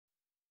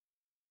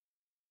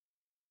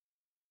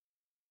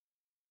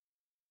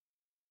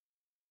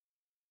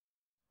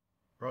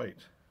Right,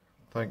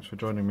 thanks for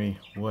joining me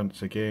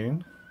once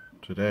again.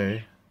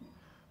 Today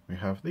we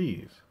have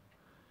these,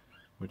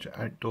 which are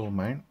outdoor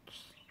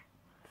mounts.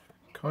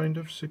 Kind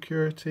of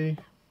security,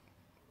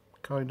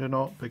 kind of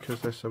not,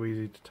 because they're so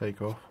easy to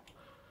take off.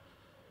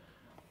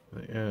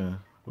 But yeah,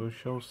 we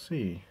shall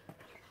see.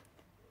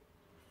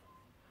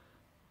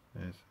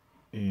 There's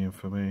the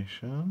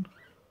information.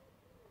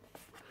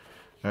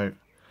 Now,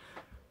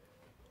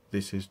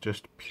 this is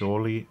just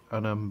purely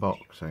an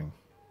unboxing.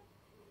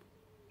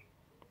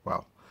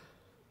 Well,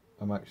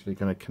 I'm actually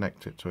going to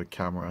connect it to a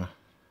camera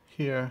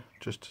here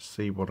just to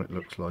see what it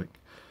looks like,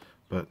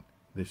 but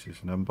this is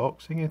an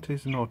unboxing, it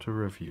is not a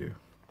review,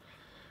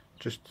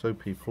 just so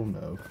people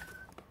know.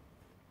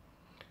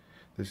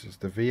 This is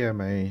the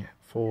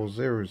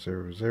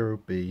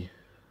VMA4000B,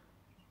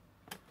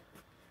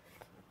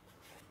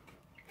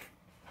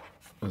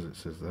 as it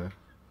says there.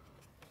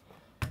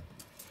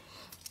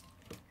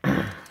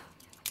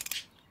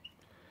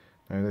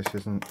 Now this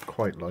isn't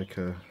quite like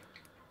the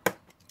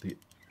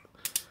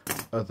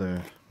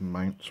other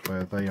mounts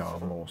where they are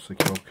more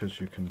secure, because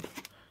you can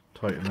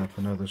tighten up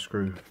another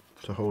screw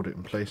to hold it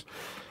in place.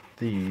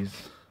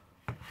 These,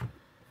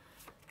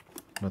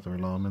 another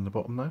alarm in the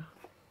bottom there.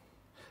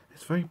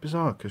 It's very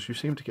bizarre because you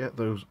seem to get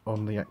those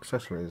on the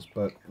accessories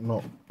but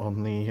not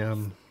on the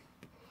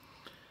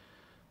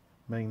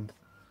main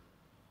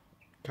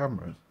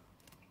cameras,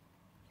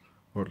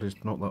 or at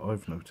least not that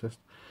I've noticed.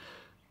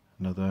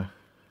 Another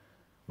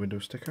window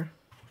sticker.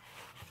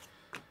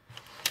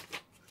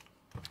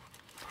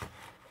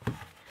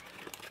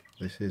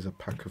 This is a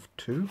pack of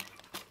 2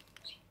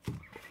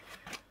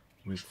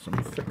 with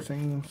some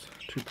fixings,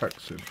 2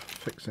 packs of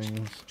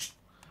fixings.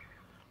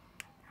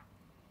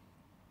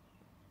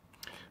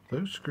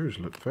 Those screws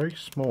look very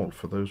small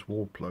for those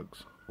wall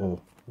plugs,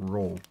 or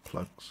roll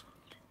plugs.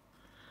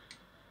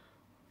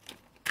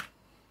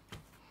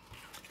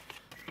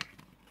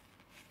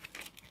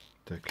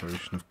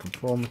 Declaration of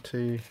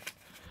conformity.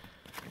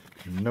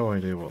 No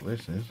idea what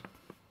this is.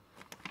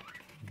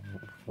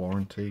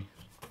 Warranty.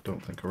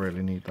 Don't think I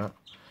really need that.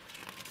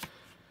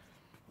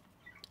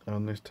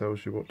 And this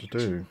tells you what to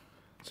do.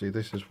 See,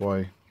 this is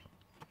why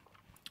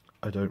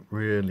I don't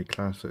really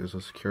class it as a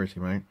security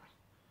mount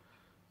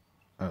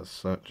as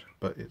such,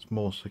 but it's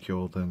more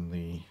secure than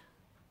the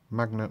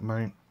magnet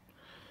mount,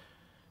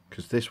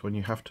 because this one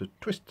you have to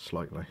twist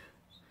slightly.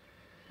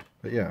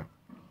 But yeah,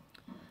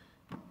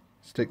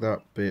 stick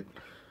that bit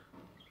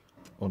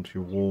onto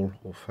your wall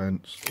or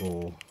fence,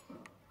 or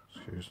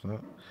excuse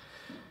that,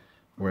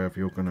 wherever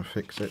you're going to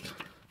fix it,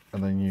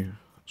 and then you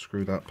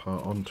screw that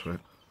part onto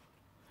it,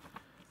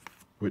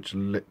 which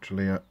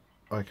literally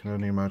I can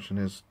only imagine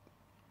is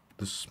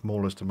the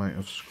smallest amount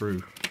of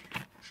screw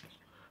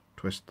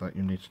twist that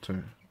you need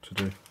to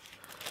do.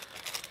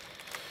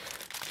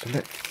 So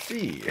let's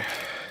see.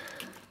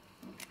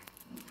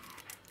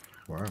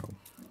 Wow,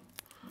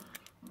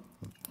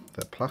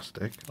 they're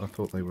plastic. I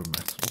thought they were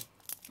metal,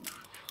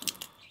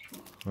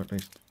 or at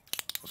least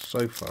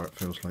so far it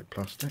feels like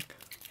plastic.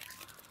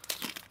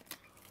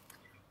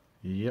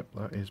 Yep,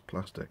 that is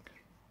plastic.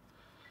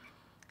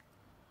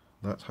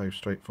 That's how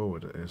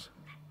straightforward it is.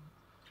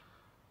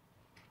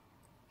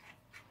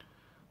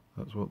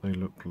 That's what they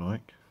look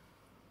like.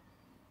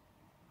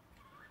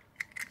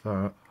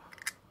 That,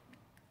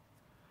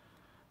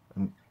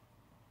 and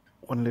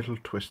one little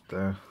twist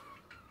there.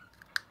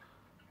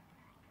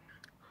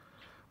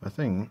 I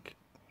think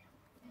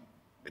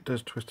it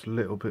does twist a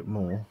little bit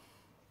more,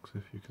 because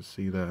if you can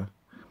see there,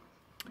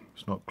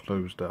 it's not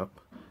closed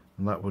up,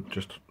 and that would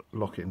just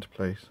lock it into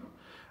place.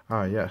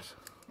 Ah yes,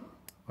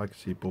 I can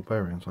see ball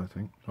bearings, I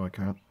think. No, I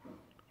can't.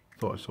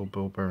 Thought I saw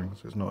ball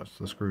bearings. It's not, it's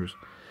the screws.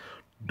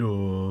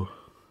 Duh.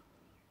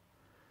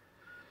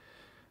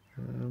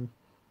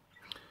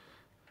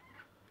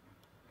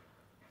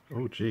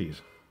 Oh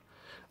geez.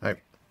 Now,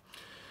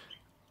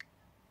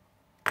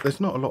 there's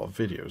not a lot of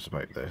videos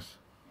about this,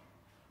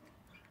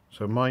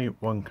 so my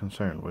one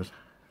concern was,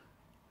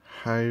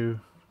 how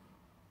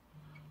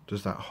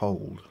does that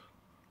hold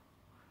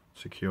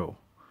secure?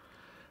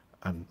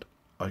 And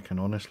I can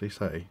honestly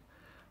say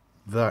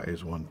that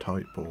is one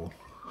tight ball.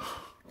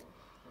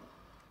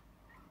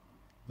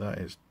 That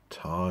is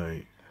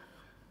tight.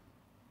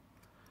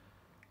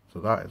 So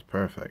that is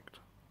perfect.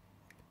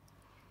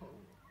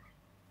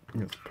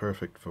 It's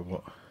perfect for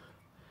what?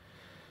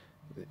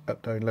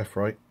 Up, down, left,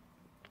 right.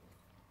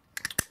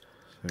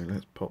 So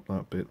let's pop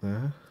that bit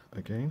there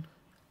again,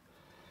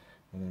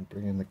 and then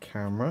bring in the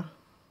camera.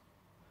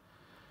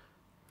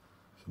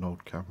 It's an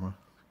old camera,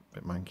 a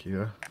bit manky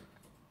there.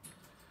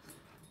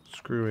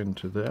 Screw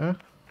into there.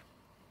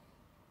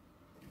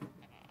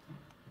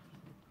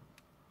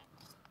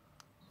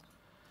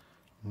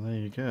 And there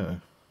you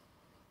go.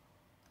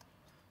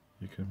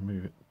 You can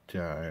move it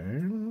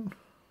down,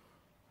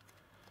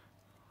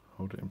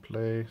 hold it in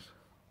place,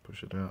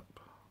 push it up.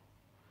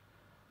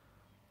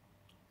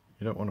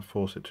 You don't want to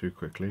force it too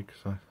quickly,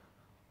 because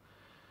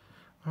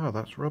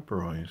that's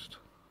rubberized.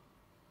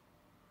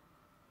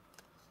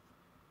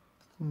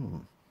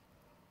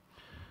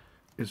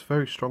 It's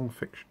very strong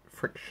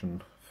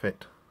friction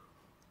fit.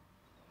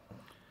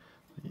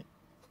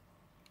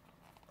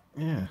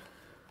 yeah,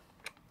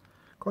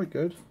 quite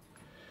good.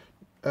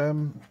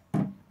 Now,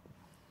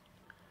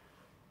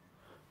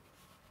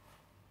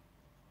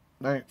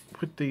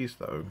 with these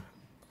though,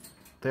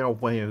 they are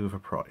way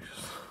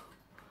overpriced.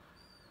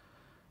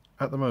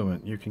 At the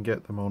moment, you can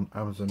get them on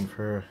Amazon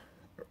for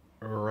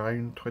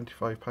around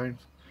 £25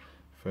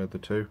 for the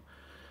two.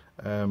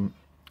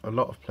 A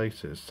lot of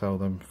places sell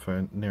them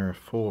for nearer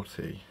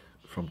 40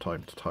 from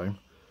time to time.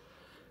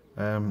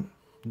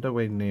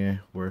 Nowhere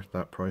near worth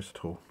that price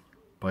at all,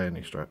 by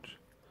any stretch.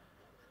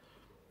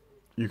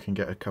 You can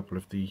get a couple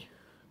of the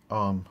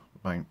arm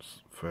mounts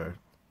for,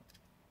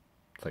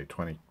 say,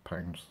 £20,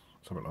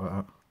 something like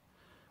that.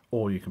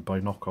 Or you can buy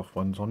knockoff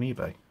ones on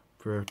eBay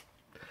for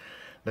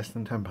less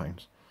than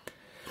 £10.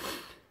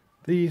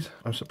 These,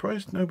 I'm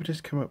surprised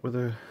nobody's come up with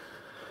a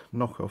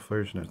knockoff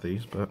version of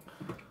these, but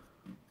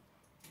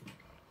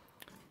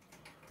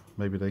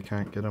maybe they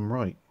can't get them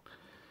right.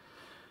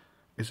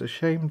 It's a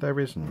shame there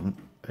isn't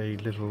a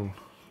little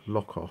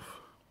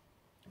lock-off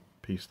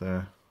piece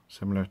there,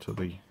 similar to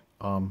the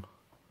arm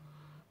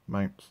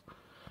mounts,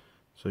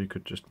 so you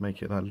could just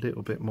make it that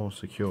little bit more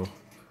secure,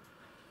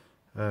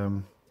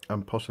 and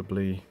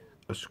possibly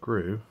a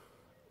screw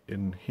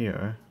in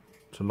here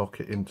to lock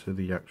it into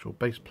the actual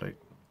base plate.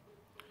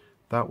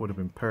 That would have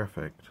been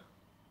perfect.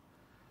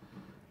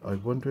 I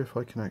wonder if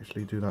I can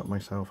actually do that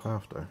myself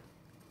after.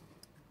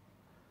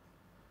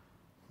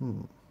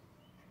 It's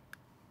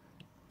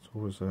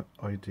always an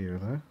idea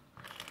there.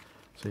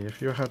 See,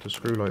 if you had to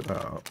screw like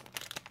that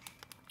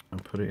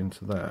and put it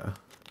into there,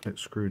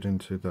 it's screwed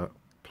into that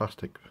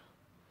plastic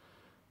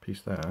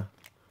piece there.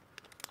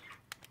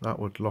 That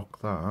would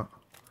lock that,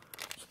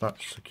 so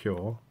that's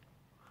secure.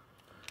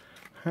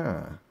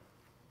 I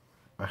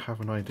have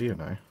an idea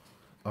now.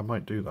 I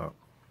might do that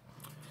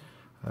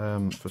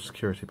for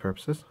security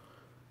purposes.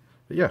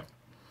 But yeah,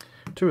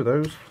 two of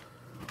those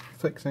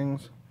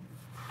fixings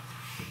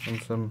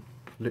and some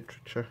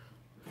literature.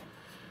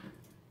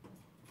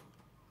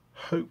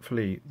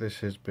 Hopefully this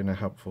has been a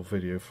helpful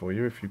video for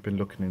you if you've been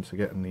looking into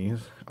getting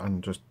these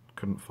and just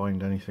couldn't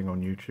find anything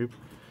on YouTube.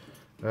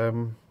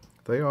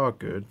 They are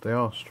good, they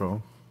are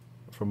strong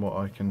from what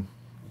I can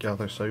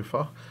gather so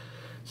far,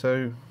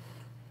 so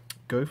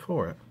go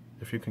for it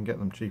if you can get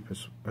them cheap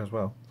as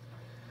well.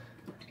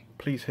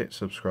 Please hit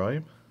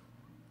subscribe,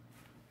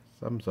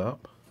 thumbs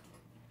up,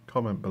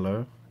 comment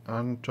below,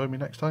 and join me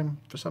next time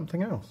for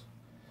something else.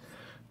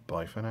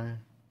 Bye for now.